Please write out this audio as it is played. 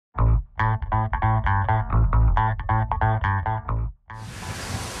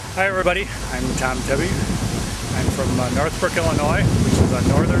Hi everybody, I'm Tebbe. I'm from Northbrook, Illinois, which is a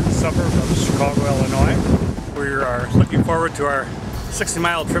northern suburb of Chicago, Illinois. We are looking forward to our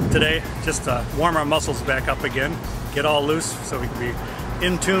 60-mile trip today, just to warm our muscles back up again, get all loose so we can be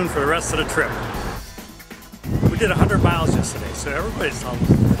in tune for the rest of the trip. We did 100 miles yesterday, so everybody's a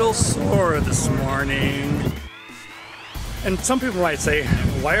little sore this morning. And some people might say,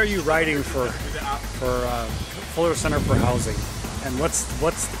 why are you riding for Fuller Center for Housing? And what's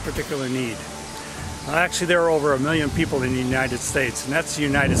the particular need? Well, actually, there are over 1 million people in the United States, and that's the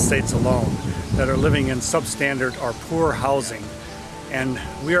United States alone, that are living in substandard or poor housing. And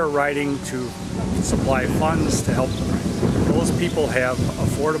we are riding to supply funds to help those people have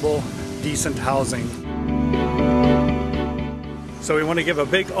affordable, decent housing. So we want to give a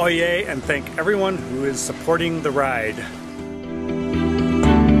big oyez and thank everyone who is supporting the ride.